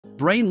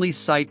brainly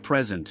sight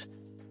present.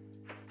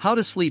 How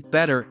to sleep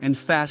better and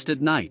fast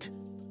at night.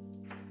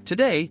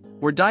 Today,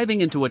 we're diving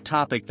into a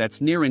topic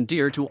that's near and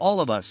dear to all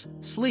of us: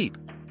 sleep.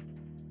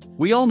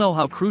 We all know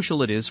how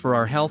crucial it is for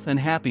our health and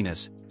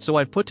happiness, so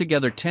I've put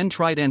together 10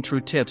 tried and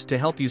true tips to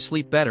help you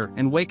sleep better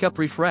and wake up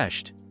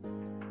refreshed.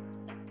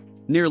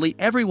 Nearly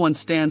everyone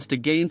stands to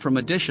gain from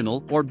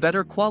additional or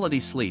better quality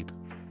sleep.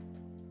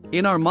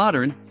 In our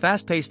modern,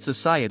 fast-paced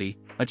society,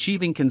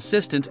 achieving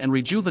consistent and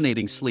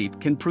rejuvenating sleep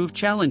can prove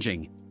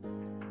challenging.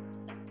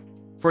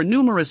 For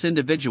numerous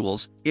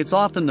individuals, it's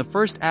often the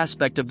first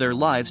aspect of their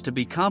lives to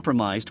be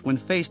compromised when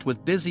faced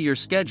with busier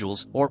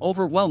schedules or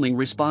overwhelming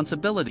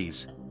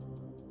responsibilities.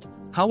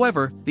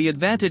 However, the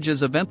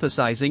advantages of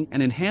emphasizing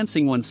and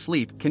enhancing one's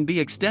sleep can be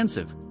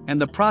extensive,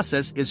 and the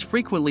process is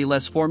frequently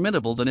less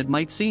formidable than it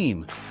might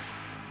seem.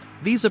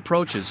 These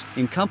approaches,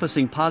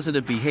 encompassing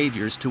positive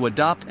behaviors to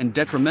adopt and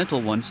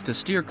detrimental ones to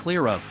steer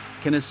clear of,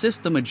 can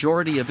assist the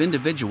majority of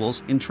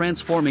individuals in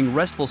transforming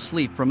restful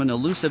sleep from an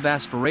elusive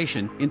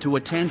aspiration into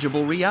a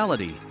tangible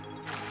reality.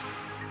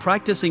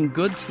 Practicing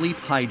good sleep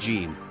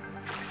hygiene.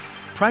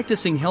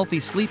 Practicing healthy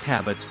sleep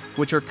habits,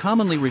 which are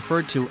commonly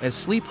referred to as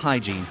sleep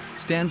hygiene,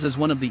 stands as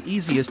one of the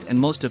easiest and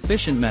most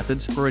efficient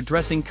methods for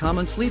addressing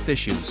common sleep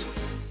issues.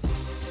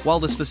 While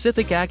the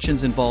specific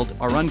actions involved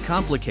are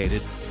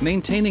uncomplicated,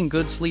 maintaining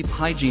good sleep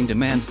hygiene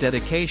demands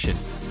dedication,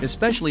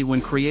 especially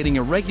when creating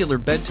a regular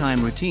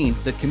bedtime routine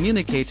that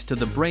communicates to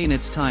the brain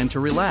it's time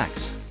to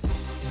relax.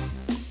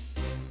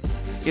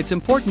 It's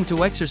important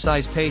to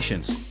exercise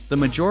patience. The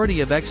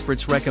majority of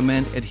experts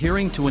recommend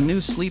adhering to a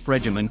new sleep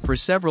regimen for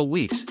several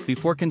weeks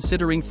before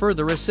considering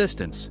further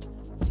assistance.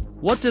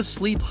 What does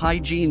sleep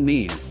hygiene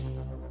mean?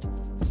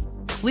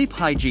 Sleep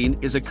hygiene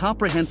is a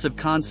comprehensive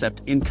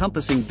concept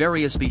encompassing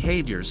various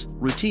behaviors,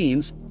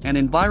 routines, and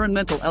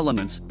environmental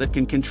elements that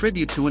can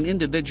contribute to an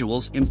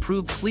individual's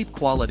improved sleep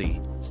quality.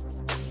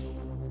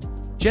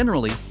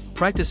 Generally,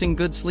 practicing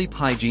good sleep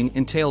hygiene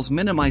entails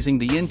minimizing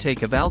the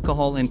intake of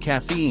alcohol and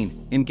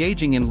caffeine,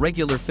 engaging in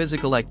regular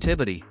physical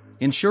activity,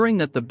 ensuring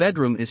that the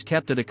bedroom is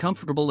kept at a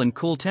comfortable and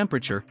cool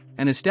temperature,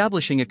 and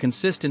establishing a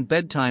consistent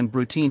bedtime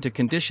routine to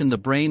condition the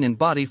brain and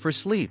body for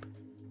sleep.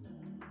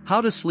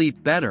 How to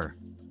sleep better.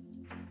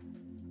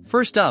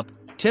 First up,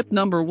 tip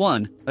number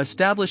 1,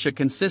 establish a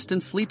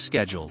consistent sleep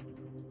schedule.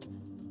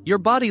 Your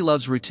body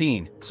loves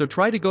routine, so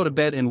try to go to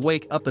bed and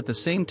wake up at the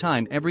same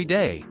time every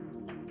day.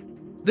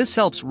 This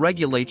helps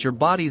regulate your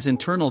body's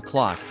internal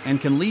clock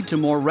and can lead to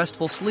more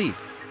restful sleep.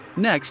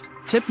 Next,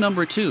 tip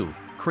number 2,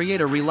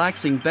 create a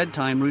relaxing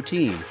bedtime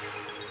routine.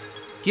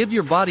 Give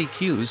your body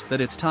cues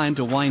that it's time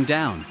to wind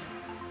down.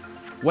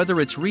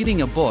 Whether it's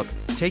reading a book,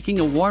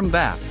 taking a warm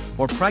bath,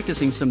 or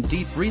practicing some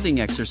deep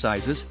breathing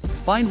exercises,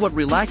 find what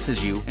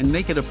relaxes you and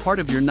make it a part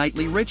of your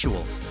nightly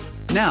ritual.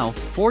 Now,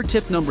 for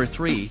tip number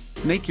 3,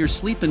 make your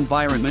sleep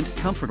environment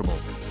comfortable.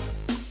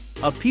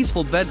 A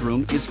peaceful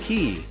bedroom is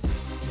key.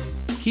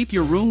 Keep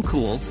your room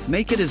cool,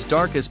 make it as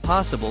dark as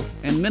possible,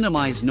 and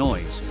minimize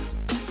noise.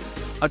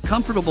 A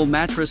comfortable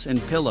mattress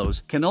and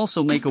pillows can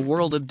also make a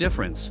world of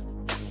difference.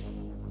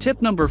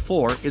 Tip number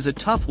 4 is a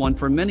tough one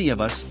for many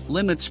of us: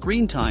 limit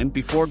screen time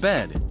before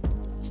bed.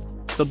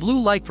 The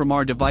blue light from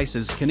our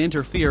devices can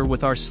interfere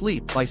with our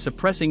sleep by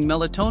suppressing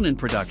melatonin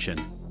production.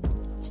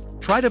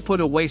 Try to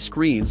put away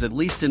screens at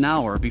least an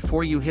hour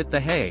before you hit the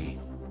hay.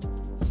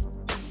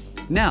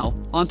 Now,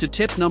 on to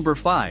tip number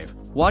 5,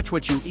 watch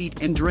what you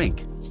eat and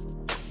drink.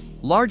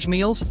 Large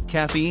meals,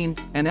 caffeine,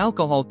 and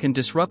alcohol can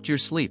disrupt your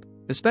sleep,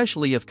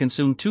 especially if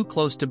consumed too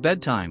close to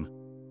bedtime.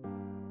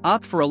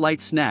 Opt for a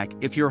light snack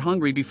if you're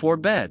hungry before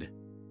bed.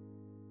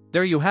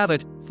 There you have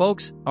it,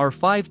 folks, our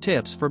 5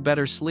 tips for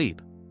better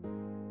sleep.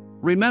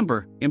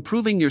 Remember,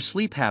 improving your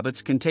sleep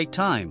habits can take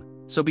time,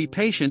 so be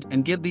patient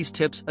and give these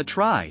tips a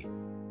try.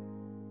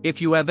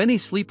 If you have any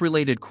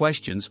sleep-related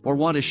questions or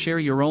want to share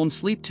your own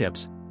sleep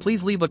tips,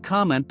 please leave a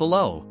comment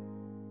below.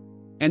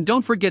 And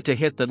don't forget to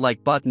hit the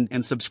like button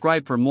and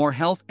subscribe for more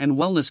health and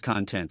wellness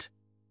content.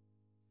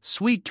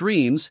 Sweet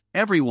dreams,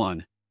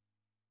 everyone!